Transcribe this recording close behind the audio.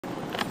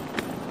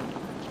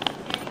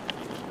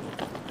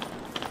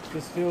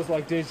This feels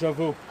like deja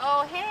vu.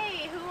 Oh,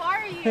 hey, who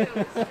are you,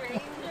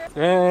 stranger?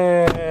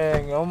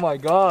 Dang, oh my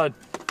god.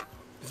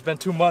 It's been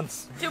 2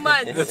 months. 2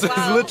 months. It's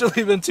Wow.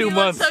 literally been 2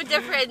 months. You look so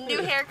different,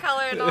 new hair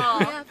color and all.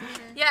 Yeah, for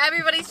sure. Yeah,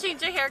 everybody's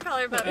changed their hair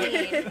color but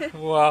me.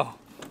 Wow.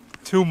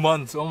 2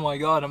 months, oh my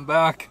god, I'm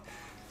back.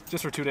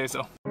 Just for 2 days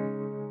though.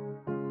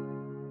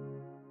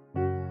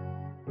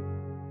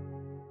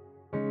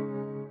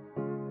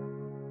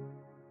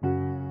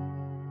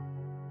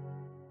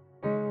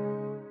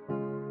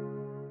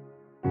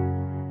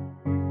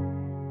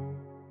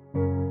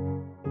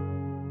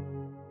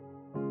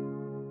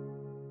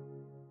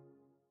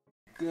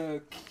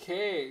 Good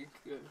cake.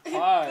 Good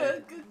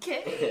pie. Good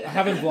cake. I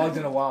haven't vlogged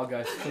in a while,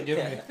 guys. Forgive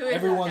me.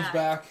 Everyone's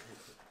back.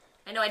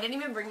 I know, I didn't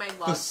even bring my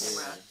vlog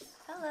camera.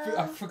 Hello.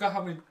 I forgot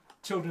how many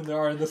children there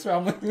are in this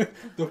family.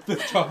 The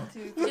 5th child. To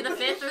the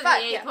 5th or the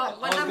 8th? Yeah.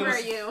 What number are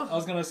you? I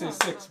was gonna say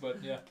 6,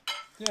 but yeah.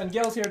 Yeah, and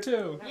Gale's here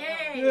too.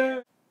 Yay!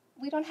 Yeah.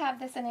 We don't have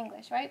this in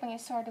English, right? When you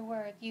start a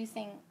word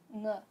using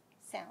ng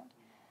sound.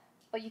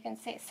 But you can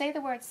say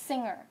the word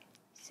singer.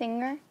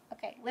 Singer?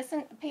 Okay,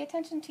 listen, pay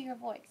attention to your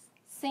voice.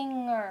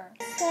 Singer.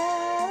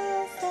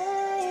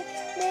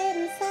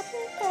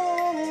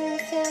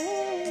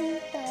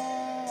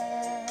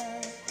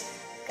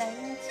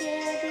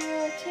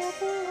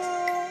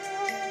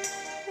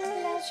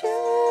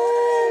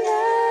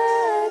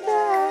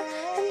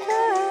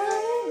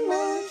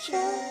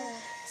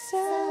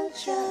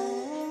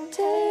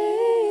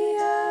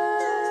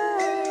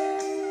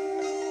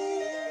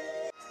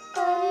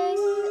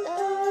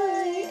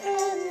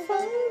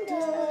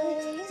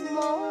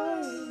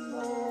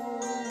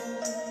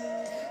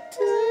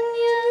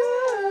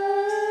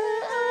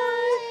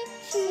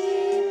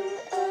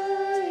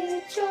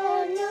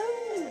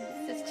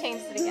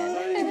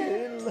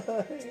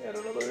 I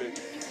don't know the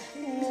lyrics.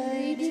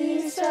 Người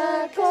đi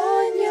xa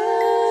có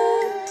nhớ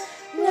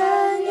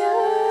là nhớ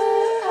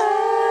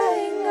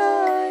ai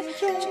ngồi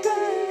trên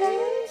cánh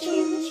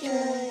chim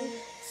trời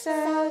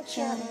sao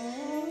chẳng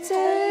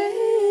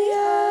thấy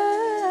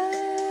ai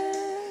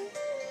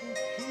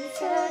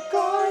sẽ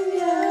có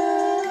nhớ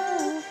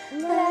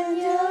là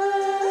nhớ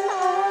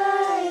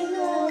ai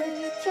ngồi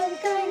trên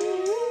cánh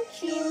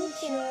chim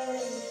trời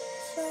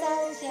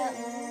sao chẳng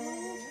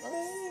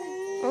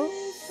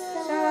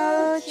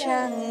sao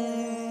chẳng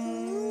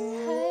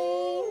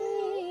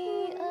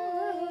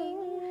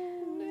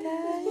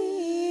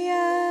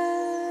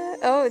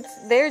Oh,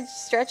 they're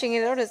stretching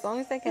it out as long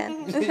as they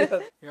can.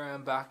 Here I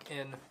am back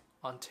in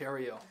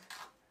Ontario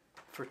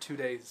for 2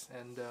 days,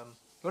 and you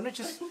want to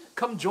just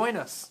come join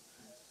us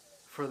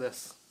for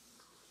this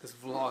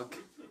vlog,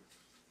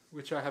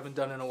 which I haven't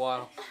done in a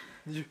while.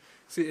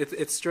 See,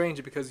 it's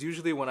strange because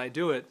usually when I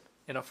do it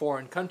in a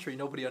foreign country,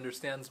 nobody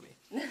understands me,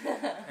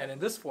 and in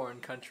this foreign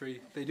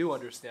country, they do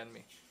understand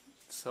me.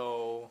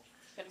 So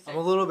I'm a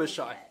little bit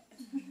shy.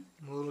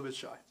 I'm a little bit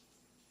shy.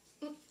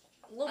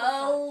 A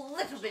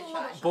little bit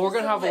shy. But we're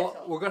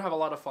gonna have a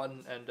lot of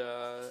fun, and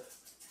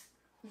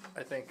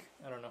I think,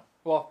 I don't know.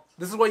 Well,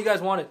 this is what you guys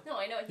wanted. No,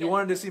 I know. You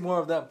wanted to see more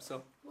of them,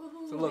 so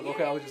look.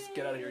 Okay, I'll just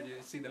get out of here.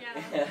 You see them.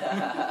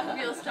 Yeah.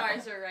 The real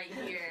stars are right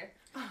here.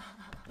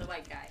 The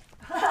white guy.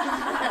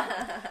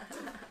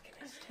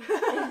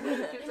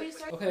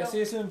 Okay, see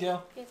you soon,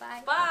 Gale. Okay,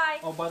 bye. Bye.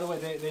 Oh, by the way,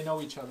 they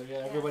know each other.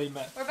 Yeah, everybody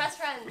met. We're best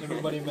friends.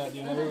 Everybody met.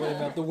 You know, everybody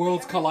met. The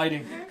world's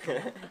colliding.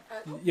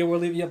 Yeah, we're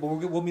leaving. Yeah, but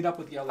we'll meet up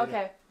with Gale later.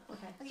 Okay.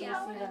 Okay,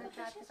 I'll see you later.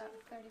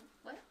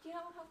 What? Do you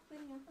help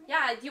cleaning up?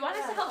 Yeah, do you want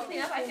us to help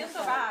clean up? I feel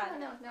so bad.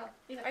 No.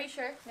 Are you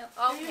sure? No.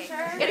 Oh, okay.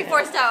 Sure? Getting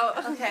forced out.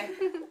 Okay.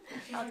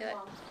 I'll do it.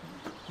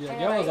 Yeah,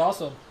 Gale was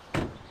awesome.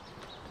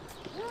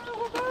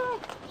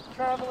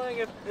 Traveling,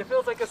 it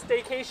feels like a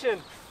staycation.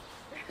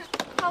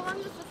 How long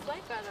is the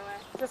flight, by the way?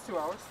 Just 2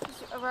 hours.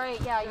 Right,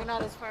 yeah, you're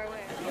not as far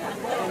away.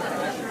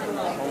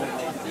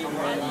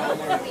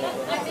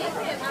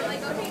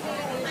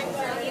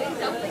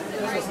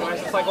 This is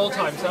nice. It's like old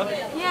times, huh?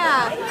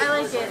 Yeah, I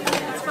like it.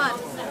 It's fun.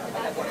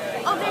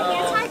 Oh, there he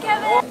is. Hi,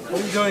 Kevin.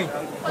 What are you doing?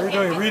 What are you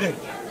doing? Reading.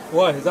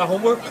 What? Is that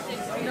homework?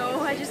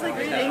 No, I just like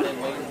reading.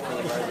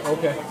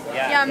 Okay.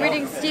 Yeah, I'm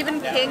reading Stephen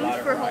King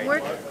for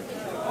homework.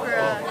 For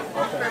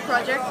a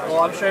project. Well,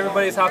 I'm sure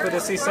everybody's happy to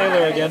see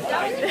Sailor again.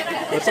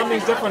 But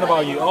something's different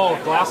about you. Oh,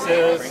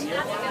 glasses.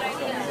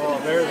 Oh,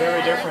 very,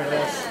 very different.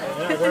 Yes.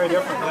 Yeah, very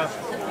different. Yeah.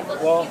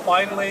 Well,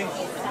 finally,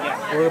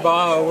 we're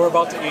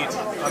about to eat.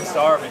 I'm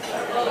starving.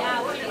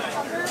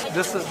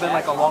 This has been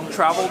like a long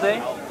travel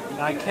day,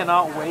 and I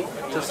cannot wait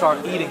to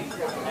start eating.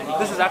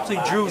 This is actually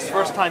Drew's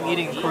first time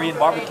eating Korean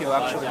barbecue.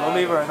 Actually,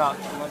 believe it or not.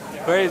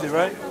 Crazy,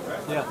 right?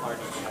 Yeah.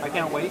 I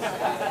can't wait.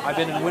 I've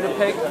been in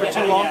Winnipeg for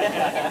too long.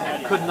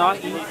 Could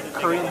not eat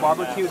Korean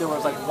barbecue. There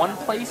was like one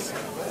place.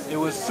 It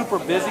was super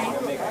busy.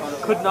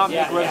 Could not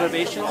make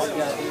reservations.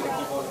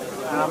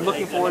 And I'm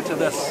looking forward to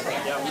this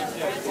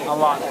a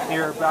lot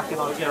here back in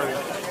Ontario.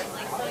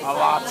 A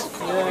lot.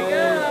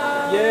 Yay!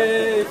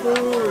 Yay!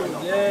 Food!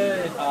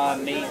 Yay!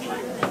 Maybe.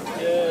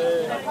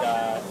 Yay!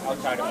 I'll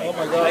try to make it. Oh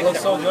my god, it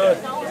looks so good.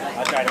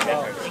 I'll try to make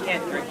it. You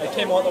can't drink. I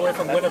came all the way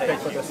from Winnipeg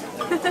for this.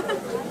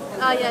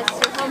 Yes,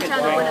 your hometown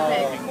of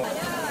Winnipeg.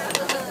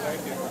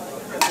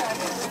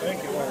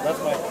 Thank you.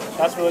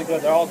 That's really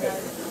good. They're all good.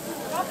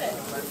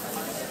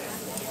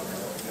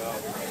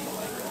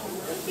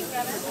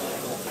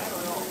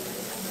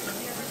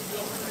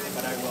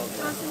 But I will.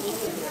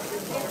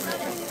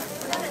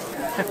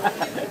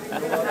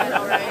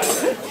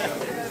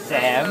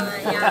 Sam.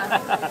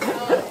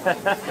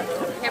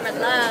 Cameron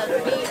loves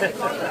beef.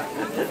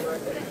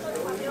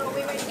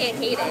 You can't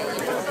hate it.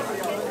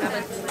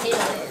 Cameron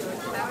hates it.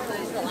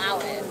 Just allow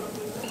it.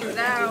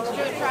 Now,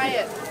 should try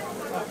it.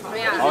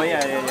 Oh yeah.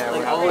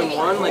 Like all in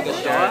one, like a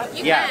shot?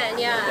 You can,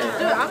 yeah.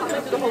 Dude, I'm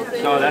gonna do the whole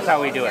thing. No, that's how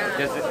we do it.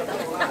 Just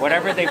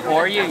whatever they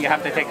pour you, you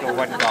have to take the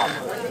one drop.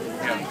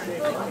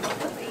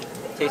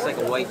 Tastes like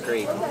a white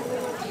grape.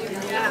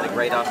 Like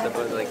right off the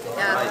boat, like.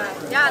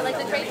 Yeah, like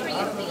the grapes we're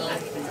used to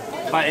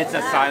eat. But it's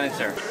a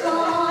silencer.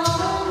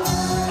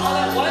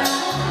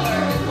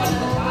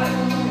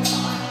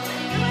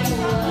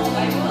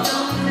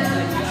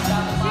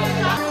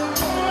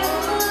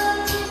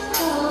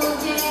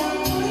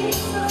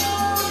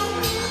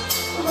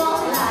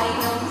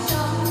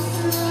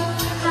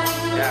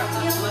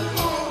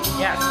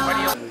 Yes, what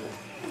do you...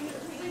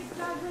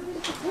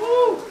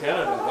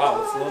 Canada.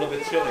 Wow, it's a little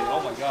bit chilly. Oh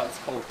my god, it's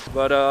cold.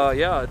 But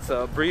yeah, it's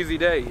a breezy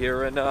day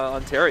here in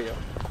Ontario.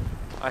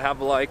 I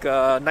have like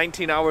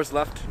 19 hours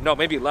left. No,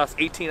 maybe less.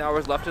 18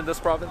 hours left in this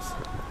province.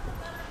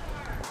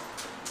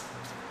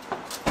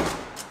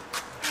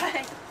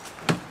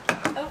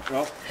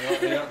 Well,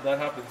 yeah, that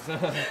happens.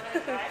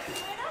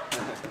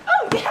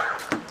 Oh, yeah!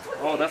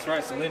 Oh, that's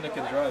right. Seleena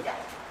can drive.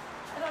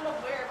 I don't know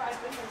where, but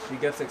I've been here. She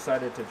gets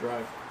excited to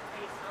drive.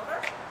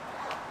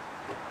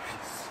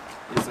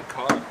 It's a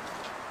car.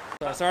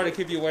 Sorry to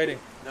keep you waiting.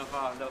 No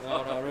problem,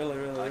 No,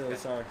 really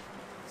sorry.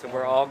 So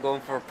we're all going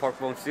for pork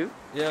bone soup?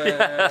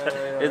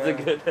 Yeah. Is it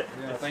good?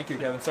 Yeah, thank you,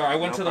 Kevin. Sorry, I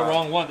went to the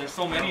wrong one. There's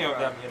so many of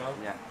them, you know?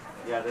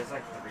 Yeah, there's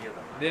like 3 of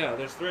them. Yeah,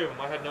 there's 3 of them.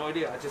 I had no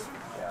idea. I just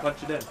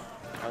punched it in.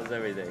 How's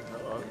everything?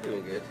 Oh, I'm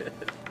doing good.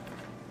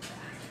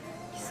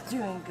 He's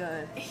doing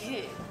good.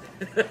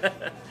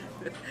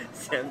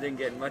 Sam didn't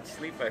get much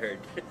sleep, I heard.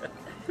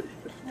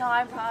 No,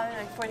 I'm probably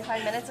like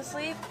 45 minutes of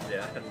sleep.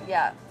 Yeah.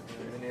 Yeah.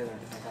 Me neither.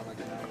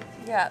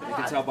 Yeah. You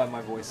can tell by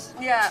my voice.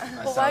 Yeah.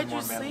 But why'd you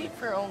more manly. sleep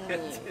for only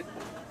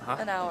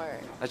an hour?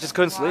 I just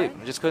couldn't Why?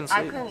 sleep. I just couldn't sleep.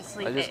 I couldn't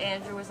sleep. I just-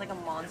 Andrew was like a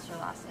monster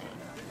last night.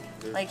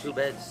 There's Like- 2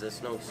 beds,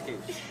 that's no excuse.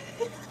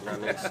 Not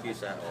an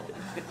excuse at all.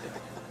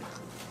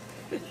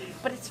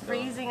 But it's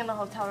freezing in the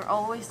hotel. We're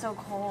always so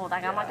cold.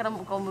 Like I'm not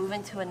gonna go move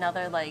into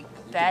another like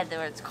bed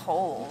where it's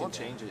cold.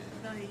 Change it.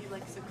 No, he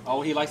likes it cold.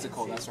 Oh, he likes it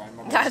cold. That's right. I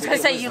remember. I was gonna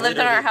say you lived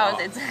in our house.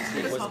 It's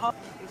Wow.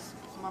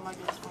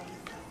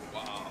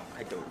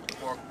 I don't.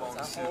 Pork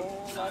bone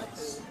soup.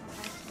 Nice.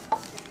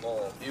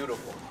 Oh,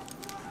 beautiful.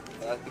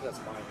 I think that's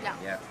mine.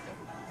 Yeah.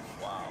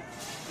 Wow.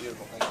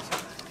 Beautiful. Thank you so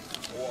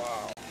much.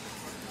 Wow.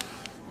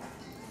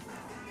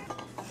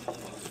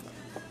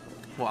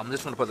 Well, I'm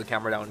just gonna put the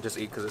camera down and just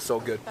eat because it's so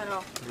good. I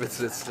know.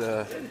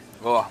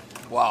 Oh,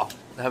 wow.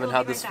 I haven't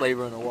had this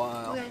flavor in a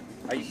while.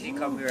 I usually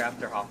come here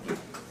after hockey.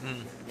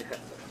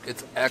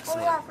 It's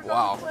excellent.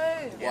 Wow.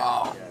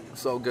 Wow.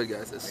 So good,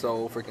 guys. It's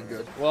so freaking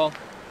good. Well,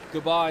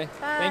 goodbye.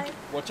 Bye.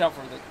 Watch out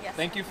for it. Yes.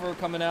 Thank you for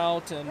coming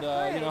out and,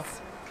 you know,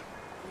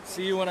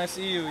 see you when I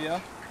see you, yeah?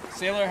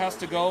 Sailor has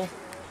to go.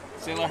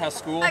 Sailor has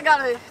school. I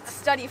gotta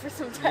study for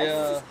some tests.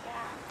 Yeah.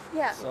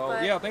 Yeah. So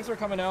but yeah, thanks for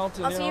coming out.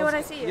 And, I'll see you when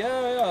I see you.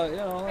 Yeah, you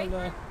know.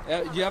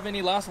 And, do you have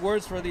any last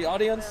words for the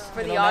audience? For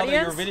You the know, now that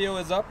your audience? video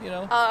is up, you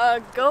know.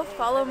 Go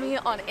follow me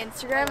on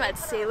Instagram at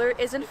Sailor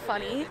Isn't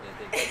Funny,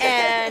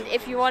 and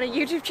if you want a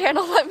YouTube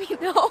channel, let me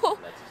know.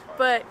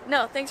 But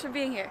no, thanks for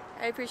being here.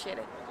 I appreciate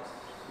it.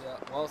 Yeah.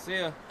 Well, see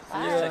ya.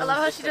 I love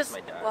how she just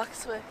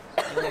walks away.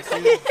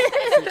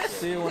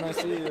 See you when I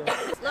see you.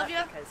 Love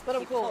you. But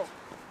I'm cool.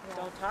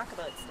 Don't talk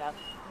about stuff.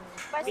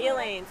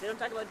 Feelings. They don't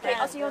talk about Okay,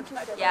 I'll see you on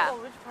Tuesday. Yeah.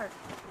 which part,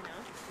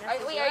 you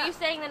know? Wait, are you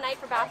staying the night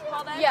for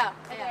basketball then? Yeah.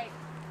 Okay.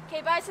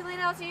 Okay, bye,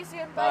 Seleena. I'll see you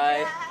soon.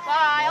 Bye.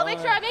 Bye. I'll make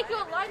sure I make you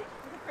a lunch.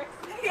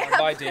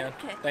 Bye, Dan.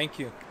 Thank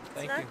you.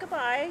 Thank It's you. not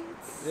goodbye.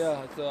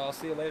 Yeah. I'll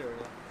see you later.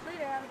 Yeah.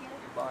 Later, Abigail.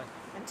 Bye.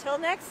 Until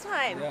next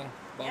time. Yeah.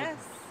 Bye. Yes.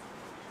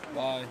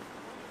 Bye.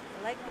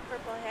 I like the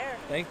purple hair.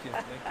 Thank you.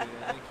 Thank you.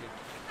 Yeah, thank you.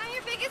 I'm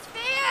your biggest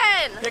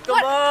fan. Pick them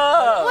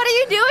up! What are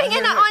you doing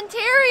in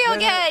Ontario Hey,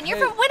 again? You're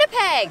hey. from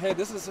Winnipeg. Hey,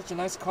 this is such a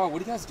nice car. What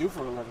do you guys do for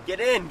a living? Get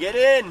in, get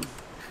in!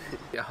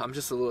 Yeah, I'm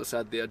just a little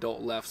sad the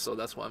adult left, so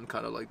that's why I'm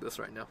kind of like this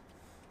right now.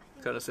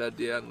 Kind of sad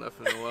Dan left,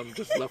 and I'm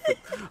just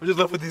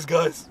left with these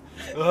guys.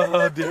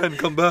 Dan,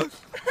 come back,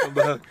 come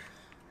back.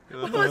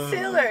 What about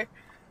Sailor?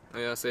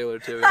 Yeah, Sailor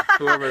too. Yeah.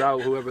 Whoever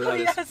that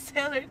is. Yeah,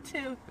 Sailor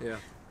too. Yeah.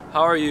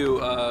 How are you?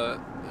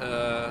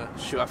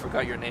 Shoot, I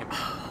forgot your name.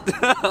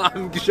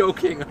 I'm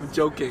joking.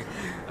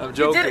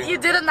 You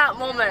did in that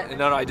moment.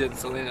 No, I didn't.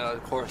 Seleena,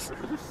 of course.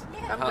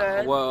 I'm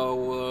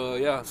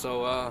good. Yeah.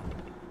 So,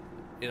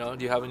 you know,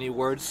 do you have any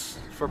words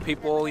for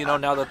people? You know,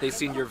 now that they've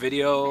seen your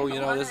video, you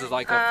know, this is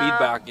like a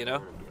feedback. You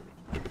know.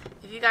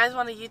 If you guys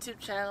want a YouTube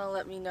channel,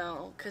 let me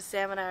know. Cause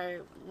Sam and I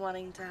are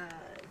wanting to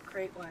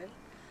create one.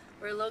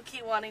 We're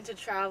low-key wanting to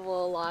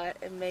travel a lot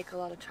and make a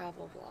lot of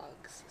travel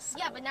vlogs. So.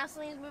 Yeah, but now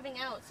Selena's moving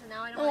out, so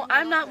now I don't. Oh,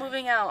 I'm not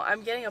moving out.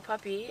 I'm getting a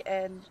puppy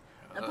and.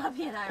 A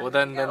puppy and I. Well,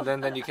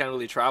 then you can't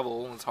really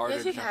travel. It's harder.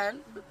 Yes, you can.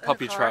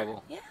 Puppy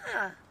travel.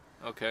 Yeah.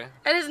 Okay.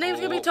 And his name's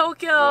gonna be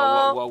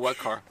Tokyo. What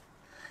car?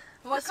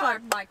 What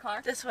car? My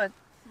car. This one.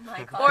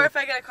 My car. Or if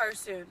I get a car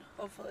soon,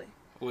 hopefully.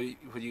 Well,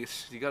 you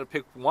gotta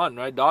pick one,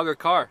 right? Dog or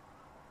car?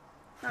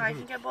 No, I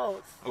can get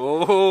both.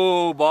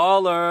 Oh,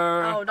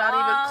 baller! Oh, not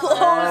even close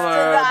to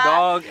Baller, that.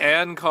 dog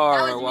and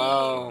car. That was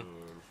Wow.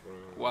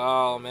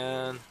 Wow,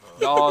 man.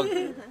 Dog.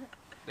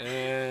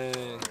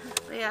 Dang.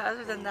 But yeah,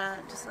 other than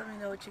that, just let me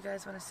know what you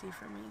guys want to see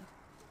from me.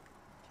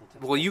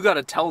 Well, you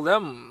gotta tell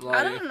them. Like,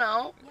 I don't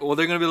know. Well,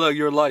 they're gonna be like,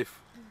 your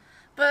life.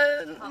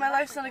 But my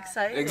life's not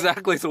exciting.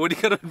 Exactly. So what are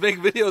you gonna make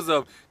videos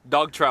of?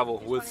 Dog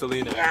travel with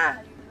Seleena.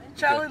 Yeah.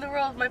 Traveling the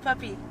world with my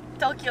puppy.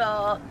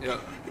 Tokyo. Yeah.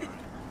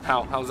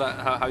 How's that?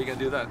 How are you gonna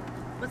do that?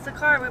 With the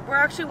car, we're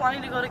actually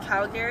wanting to go to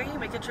Calgary,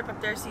 make a trip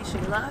up there, see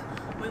Sheila.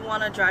 We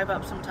want to drive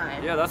up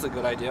sometime. Yeah, that's a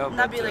good idea. And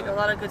that'd be like a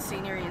lot of good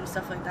scenery and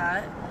stuff like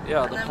that.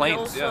 Yeah, and the then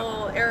planes. we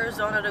also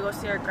Arizona to go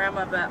see our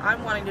grandma, but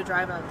I'm wanting to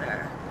drive out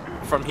there.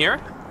 From here?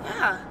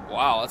 Yeah.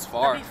 Wow, that's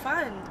far. That'd be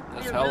fun.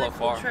 That's It'd be a hella really cool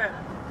far. Trip.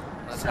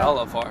 That's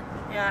hella far.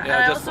 Yeah, Yeah, and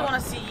I just also far.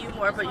 want to see you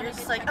more, but you're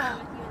just like,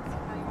 oh.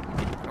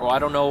 Oh, I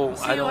don't know.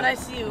 See you when I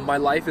see you. My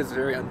life is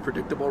very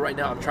unpredictable right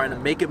now. I'm trying to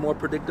make it more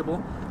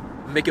predictable,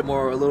 make it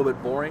more a little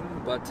bit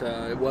boring. But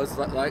it was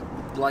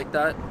like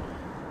that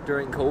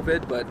during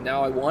COVID. But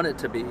now I want it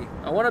to be.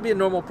 I want to be a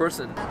normal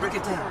person. Break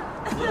it down.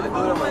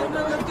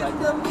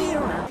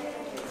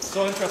 It's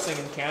so interesting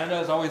in Canada.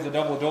 It's always a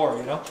double door,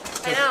 you know.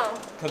 I know.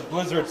 Because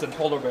blizzards and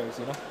polar bears,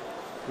 you know.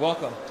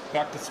 Welcome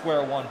back to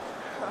square one.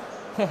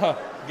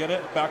 Get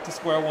it? Back to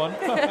square one.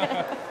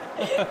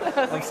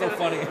 I'm so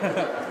funny.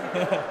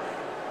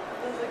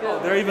 Oh,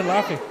 they're even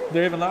laughing.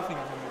 They're even laughing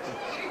at me.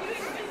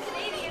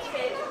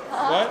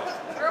 What?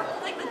 We're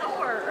holding the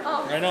door.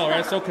 I know,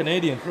 right? So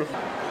Canadian. Do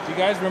you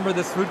guys remember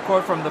this food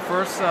court from the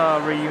first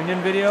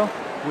reunion video?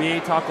 We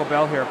ate Taco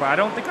Bell here, but I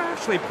don't think I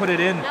actually put it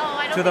in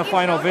to the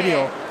final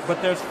video.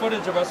 But there's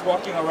footage of us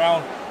walking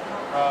around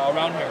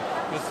here.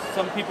 Because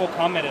some people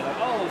commented like,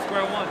 "Oh,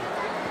 square one."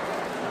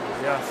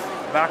 Yes,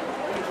 back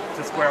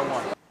to square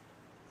one.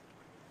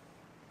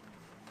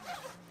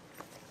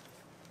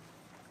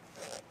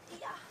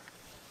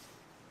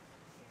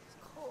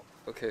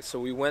 Okay, so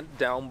we went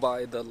down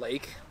by the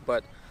lake,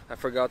 but I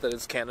forgot that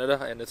it's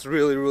Canada and it's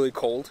really, really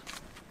cold.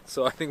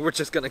 So I think we're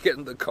just gonna get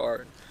in the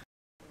car.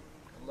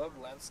 I love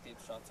landscape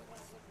shots like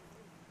this.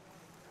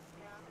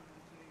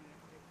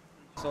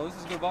 So this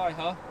is goodbye,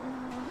 huh?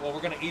 Well,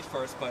 we're gonna eat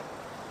first, but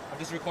I'm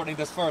just recording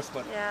this first.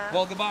 But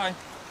well, goodbye.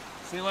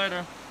 See you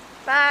later.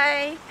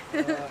 Bye.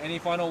 Any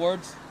final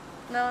words?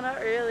 No, not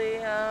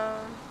really.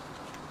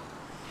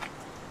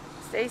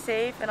 Stay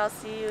safe, and I'll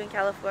see you in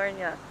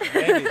California.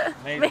 Maybe.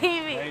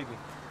 Maybe.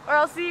 Or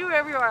I'll see you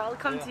wherever you are. I'll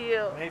come to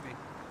you. Maybe.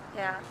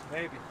 Yeah.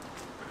 Maybe.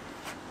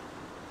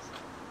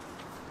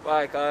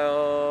 Bye,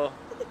 Kyle.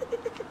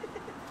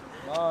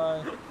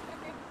 Bye.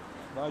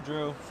 Bye,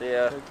 Drew. See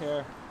ya. Take care.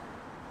 It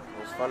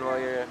was fun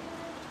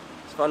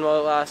while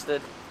it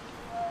lasted.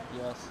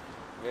 Yes.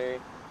 Very.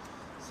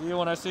 See you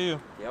when I see you.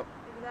 Yep.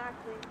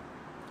 Exactly.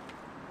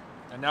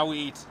 And now we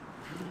eat.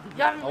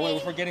 Yummy. Oh wait, we're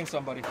forgetting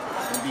somebody.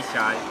 Don't be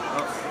shy.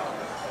 Oh.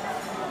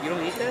 You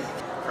don't eat this?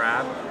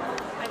 Crab?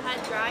 I've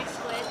had dried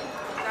squid.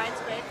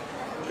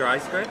 Dry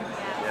squid?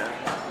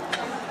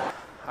 Yeah.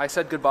 I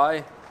said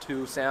goodbye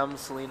to Sam,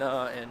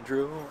 Seleena, and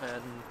Drew,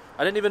 and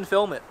I didn't even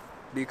film it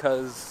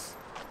because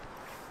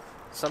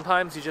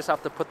sometimes you just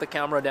have to put the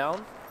camera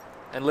down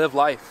and live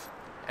life.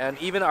 And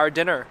even our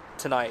dinner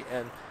tonight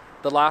and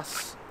the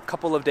last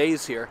couple of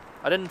days here,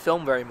 I didn't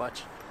film very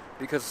much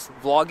because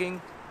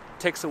vlogging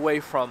takes away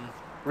from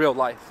real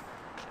life.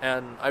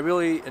 And I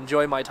really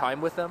enjoy my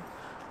time with them.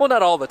 Well,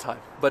 not all the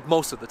time, but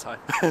most of the time,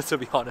 to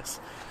be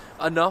honest.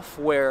 Enough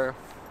where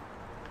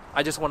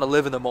I just want to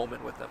live in the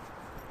moment with them.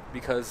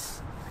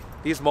 Because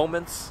these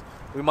moments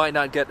we might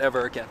not get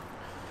ever again.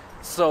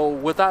 So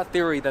with that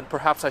theory, then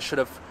perhaps I should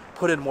have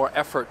put in more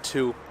effort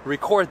to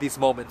record these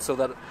moments so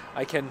that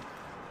I can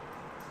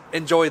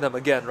enjoy them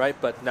again, right?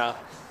 But nah,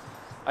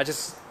 I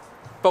just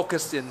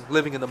focused in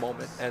living in the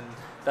moment, and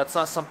that's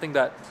not something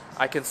that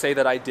I can say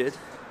that I did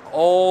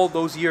all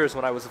those years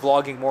when I was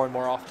vlogging more and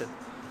more often,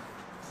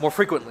 more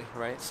frequently,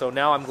 right? So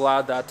now I'm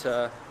glad that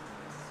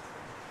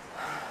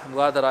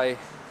I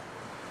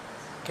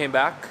came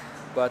back,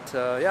 but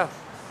yeah,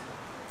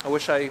 I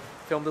wish I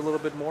filmed a little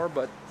bit more,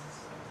 but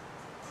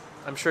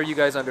I'm sure you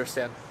guys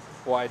understand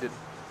why I didn't.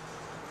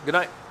 Good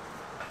night.